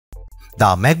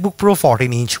The MacBook Pro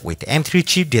 14-inch with M3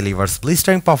 chip delivers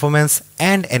blistering performance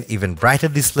and an even brighter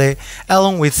display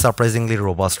along with surprisingly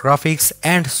robust graphics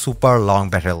and super long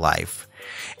battery life.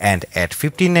 And at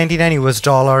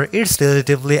 $1599 it's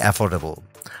relatively affordable.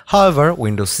 However,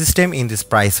 Windows systems in this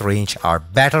price range are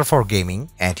better for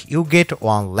gaming and you get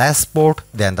one less port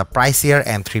than the pricier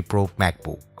M3 Pro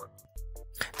MacBook.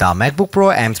 The MacBook Pro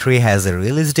M3 has a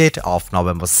release date of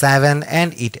November 7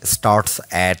 and it starts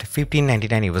at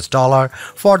 $1599.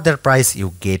 For that price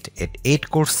you get an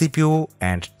 8-core CPU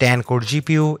and 10-core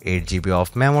GPU, 8GB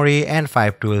of memory and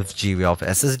 512GB of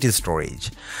SSD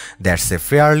storage. That's a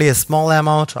fairly small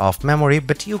amount of memory,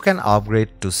 but you can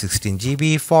upgrade to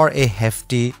 16GB for a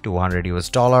hefty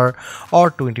 $200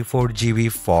 or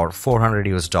 24GB for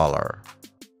 $400.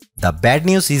 The bad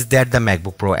news is that the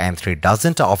MacBook Pro M3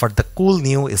 doesn't offer the cool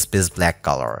new space black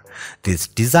color. This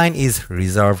design is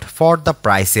reserved for the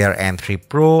pricier M3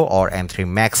 Pro or M3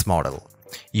 Max model.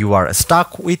 You are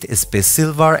stuck with space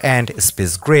silver and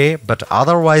space gray, but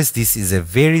otherwise this is a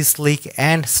very sleek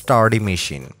and sturdy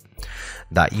machine.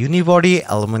 The unibody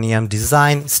aluminum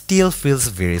design still feels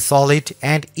very solid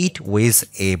and it weighs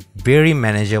a very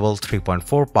manageable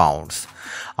 3.4 pounds.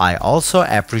 I also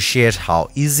appreciate how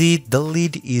easy the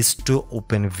lid is to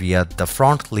open via the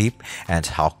front lip and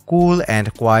how cool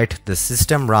and quiet the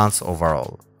system runs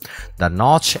overall. The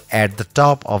notch at the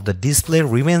top of the display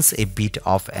remains a bit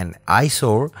of an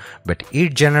eyesore, but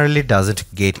it generally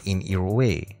doesn't get in your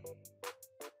way.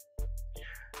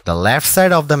 The left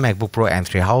side of the MacBook Pro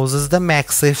M3 houses the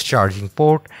MagSafe charging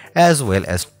port as well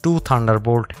as two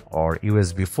Thunderbolt or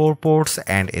USB 4 ports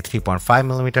and a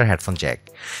 3.5mm headphone jack.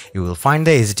 You will find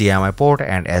the HDMI port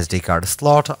and SD card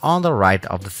slot on the right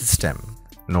of the system.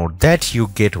 Note that you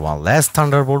get one less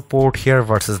Thunderbolt port here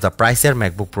versus the pricier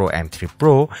MacBook Pro M3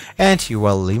 Pro, and you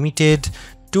are limited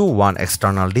to one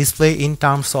external display in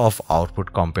terms of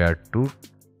output compared to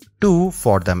two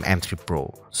for the M3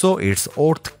 Pro, so it's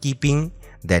worth keeping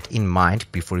that in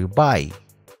mind before you buy.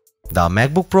 The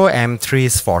MacBook Pro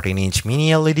M3's 14-inch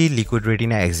mini LED Liquid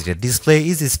Retina XDR display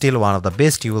is still one of the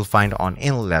best you will find on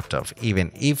any laptop,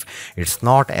 even if it's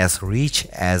not as rich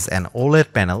as an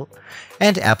OLED panel,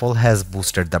 and Apple has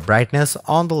boosted the brightness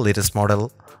on the latest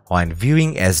model when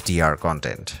viewing HDR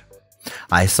content.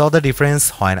 I saw the difference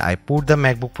when I put the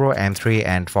MacBook Pro M3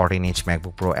 and 14-inch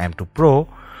MacBook Pro M2 Pro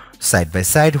side by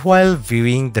side while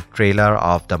viewing the trailer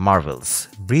of The Marvels.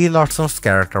 Brie Larson's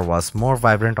character was more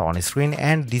vibrant on screen,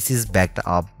 and this is backed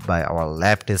up by our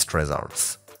lab test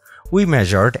results. We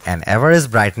measured an average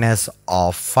brightness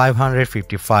of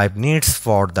 555 nits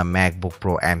for the MacBook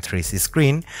Pro M3's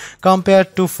screen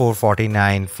compared to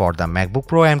 449 for the MacBook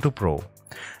Pro M2 Pro.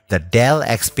 The Dell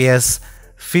XPS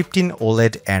 15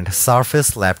 OLED and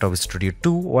Surface Laptop Studio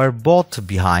 2 were both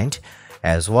behind,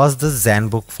 as was the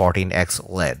ZenBook 14X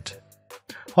OLED.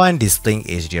 When displaying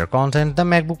HDR content, the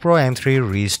MacBook Pro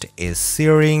M3 reached a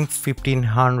searing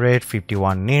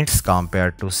 1551 nits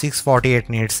compared to 648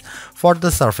 nits for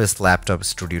the Surface Laptop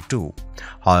Studio 2.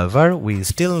 However, we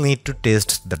still need to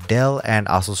test the Dell and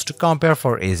Asus to compare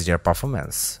for HDR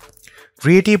performance.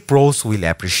 Creative pros will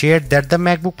appreciate that the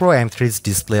MacBook Pro M3's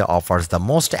display offers the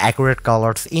most accurate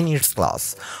colors in its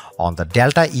class. On the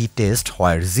Delta E test,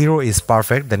 where 0 is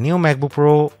perfect, the new MacBook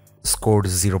Pro scored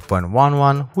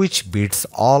 0.11, which beats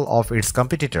all of its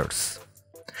competitors.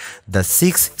 The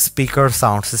 6-speaker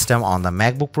sound system on the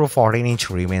MacBook Pro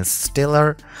 14-inch remains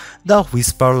stellar. The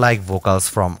whisper-like vocals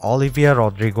from Olivia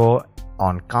Rodrigo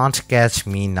on Can't Catch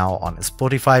Me Now on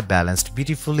Spotify balanced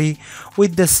beautifully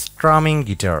with the strumming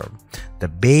guitar. The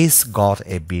bass got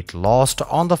a bit lost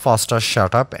on the faster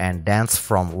Shut Up and Dance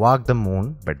from Walk the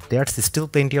Moon, but there's still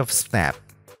plenty of snap.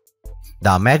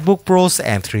 The MacBook Pro's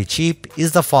M3 chip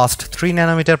is the fast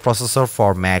 3nm processor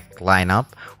for Mac lineup,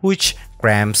 which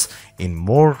crams in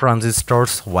more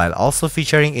transistors while also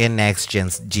featuring a next-gen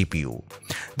GPU.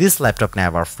 This laptop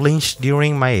never flinched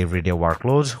during my everyday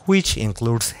workload, which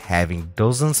includes having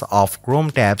dozens of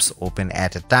Chrome tabs open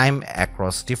at a time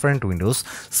across different windows,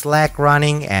 Slack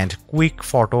running, and quick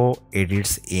photo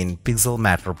edits in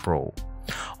Pixelmator Pro.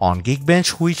 On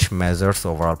Geekbench, which measures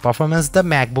overall performance, the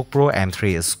MacBook Pro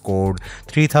M3 scored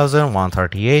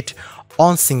 3138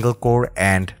 on single core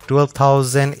and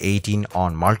 12018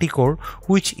 on multi-core,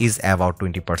 which is about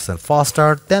 20%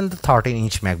 faster than the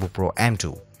 13-inch MacBook Pro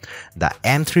M2. The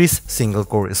M3's single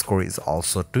core score is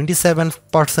also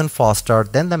 27% faster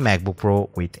than the MacBook Pro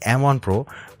with M1 Pro,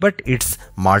 but its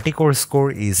multi-core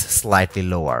score is slightly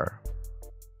lower.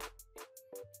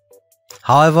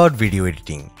 How about video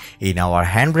editing? In our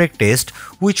handbrake test,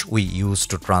 which we used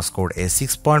to transcode a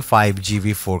 6.5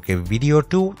 GB 4K video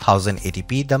to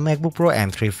 1080p, the MacBook Pro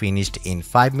M3 finished in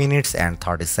 5 minutes and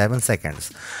 37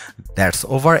 seconds. That's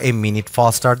over a minute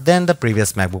faster than the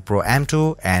previous MacBook Pro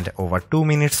M2 and over 2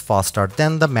 minutes faster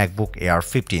than the MacBook Air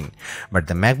 15, but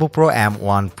the MacBook Pro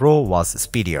M1 Pro was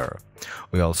speedier.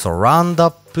 We also run the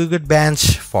Puget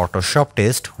Bench Photoshop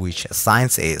test, which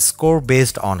assigns a score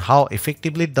based on how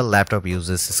effectively the laptop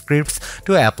uses scripts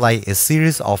to apply a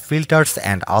series of filters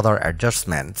and other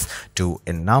adjustments to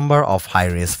a number of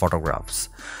high-res photographs.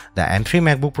 The M3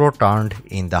 MacBook Pro turned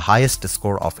in the highest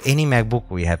score of any MacBook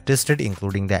we have tested,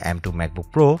 including the M2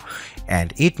 MacBook Pro,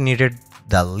 and it needed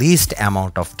the least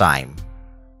amount of time.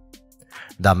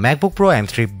 The MacBook Pro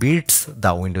M3 beats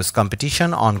the Windows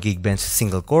competition on Geekbench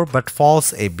single core but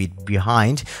falls a bit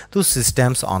behind those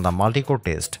systems on the multi-core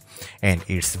test, and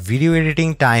its video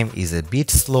editing time is a bit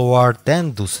slower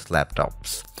than those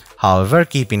laptops. However,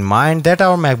 keep in mind that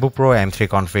our MacBook Pro M3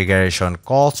 configuration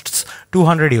costs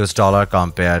 $200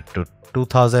 compared to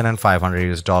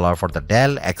 $2,500 for the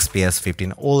Dell XPS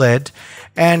 15 OLED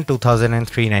and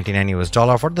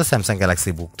 $2,399 for the Samsung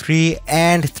Galaxy Book 3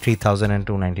 and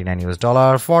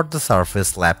 $3,299 for the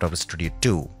Surface Laptop Studio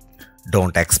 2.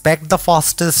 Don't expect the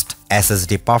fastest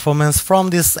SSD performance from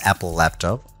this Apple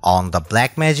laptop. On the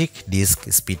Blackmagic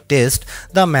disk speed test,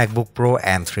 the MacBook Pro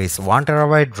M3's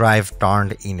 1TB drive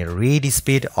turned in a read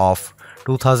speed of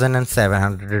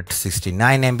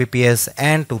 2769 Mbps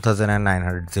and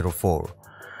 2904.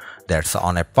 That's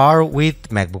on a par with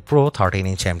MacBook Pro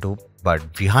 13-inch M2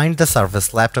 but behind the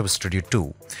Surface Laptop Studio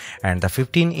 2, and the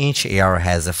 15-inch Air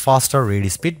has a faster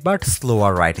read speed but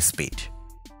slower write speed.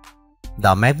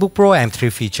 The MacBook Pro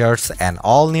M3 features an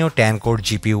all-new 10-core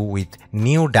GPU with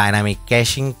new dynamic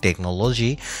caching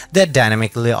technology that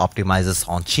dynamically optimizes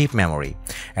on chip memory,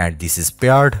 and this is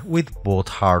paired with both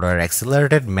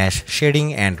hardware-accelerated mesh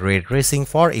shading and ray tracing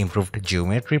for improved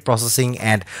geometry processing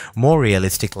and more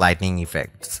realistic lighting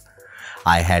effects.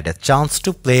 I had a chance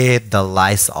to play the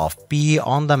Lies of P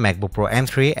on the MacBook Pro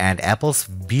M3, and Apple's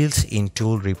built-in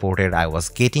tool reported I was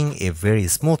getting a very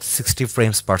smooth 60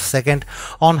 frames per second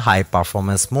on high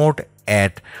performance mode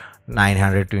at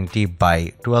 920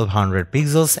 by 1200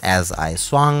 pixels as I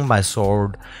swung my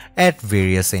sword at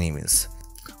various enemies.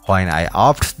 When I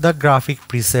upped the graphic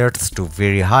presets to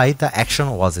very high, the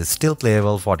action was still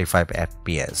playable 45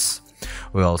 FPS.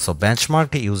 We also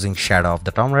benchmarked using Shadow of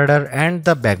the Tomb Raider, and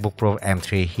the MacBook Pro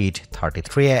M3 hit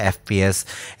 33 FPS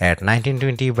at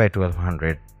 1920 by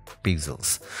 1200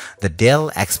 pixels. The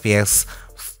Dell XPS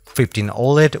 15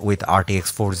 OLED with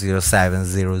RTX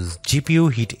 4070's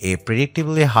GPU hit a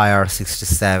predictably higher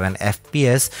 67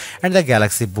 FPS, and the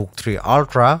Galaxy Book 3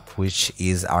 Ultra, which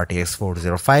is RTX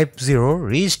 4050,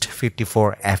 reached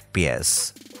 54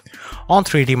 FPS. On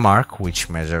 3D Mark, which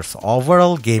measures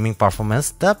overall gaming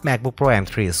performance, the MacBook Pro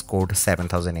M3 scored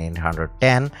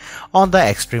 7810 on the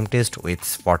extreme test with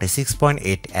 46.8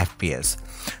 FPS.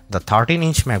 The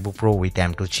 13-inch MacBook Pro with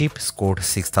M2 chip scored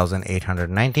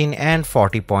 6819 and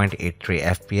 40.83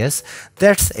 FPS.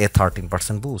 That's a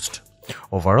 13% boost.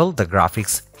 Overall, the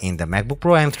graphics in the MacBook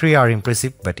Pro M3 are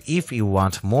impressive, but if you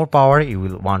want more power, you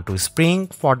will want to spring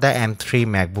for the M3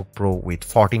 MacBook Pro with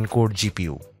 14-core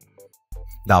GPU.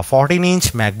 The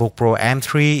 14-inch MacBook Pro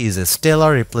M3 is a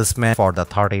stellar replacement for the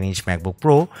 13-inch MacBook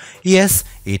Pro. Yes,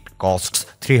 it costs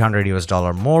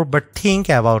 $300 more, but think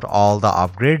about all the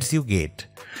upgrades you get.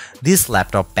 This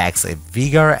laptop packs a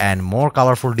bigger and more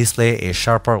colorful display, a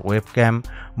sharper webcam,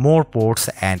 more ports,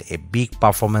 and a big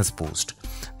performance boost.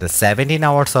 The 17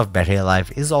 hours of battery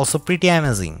life is also pretty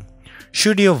amazing.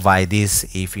 Should you buy this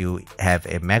if you have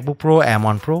a MacBook Pro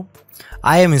M1 Pro?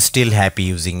 I am still happy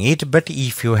using it, but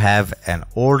if you have an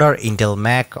older Intel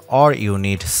Mac or you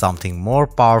need something more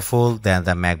powerful than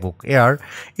the MacBook Air,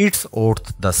 it's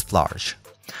worth the splurge.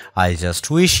 I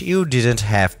just wish you didn't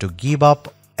have to give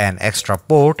up an extra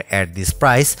port at this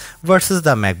price versus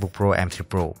the MacBook Pro M3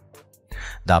 Pro.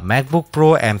 The MacBook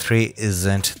Pro M3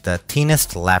 isn't the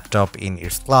thinnest laptop in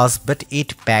its class, but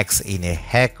it packs in a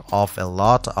heck of a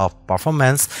lot of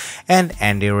performance and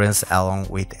endurance along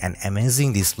with an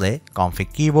amazing display, comfy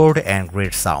keyboard, and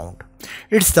great sound.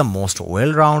 It's the most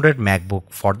well-rounded MacBook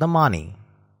for the money.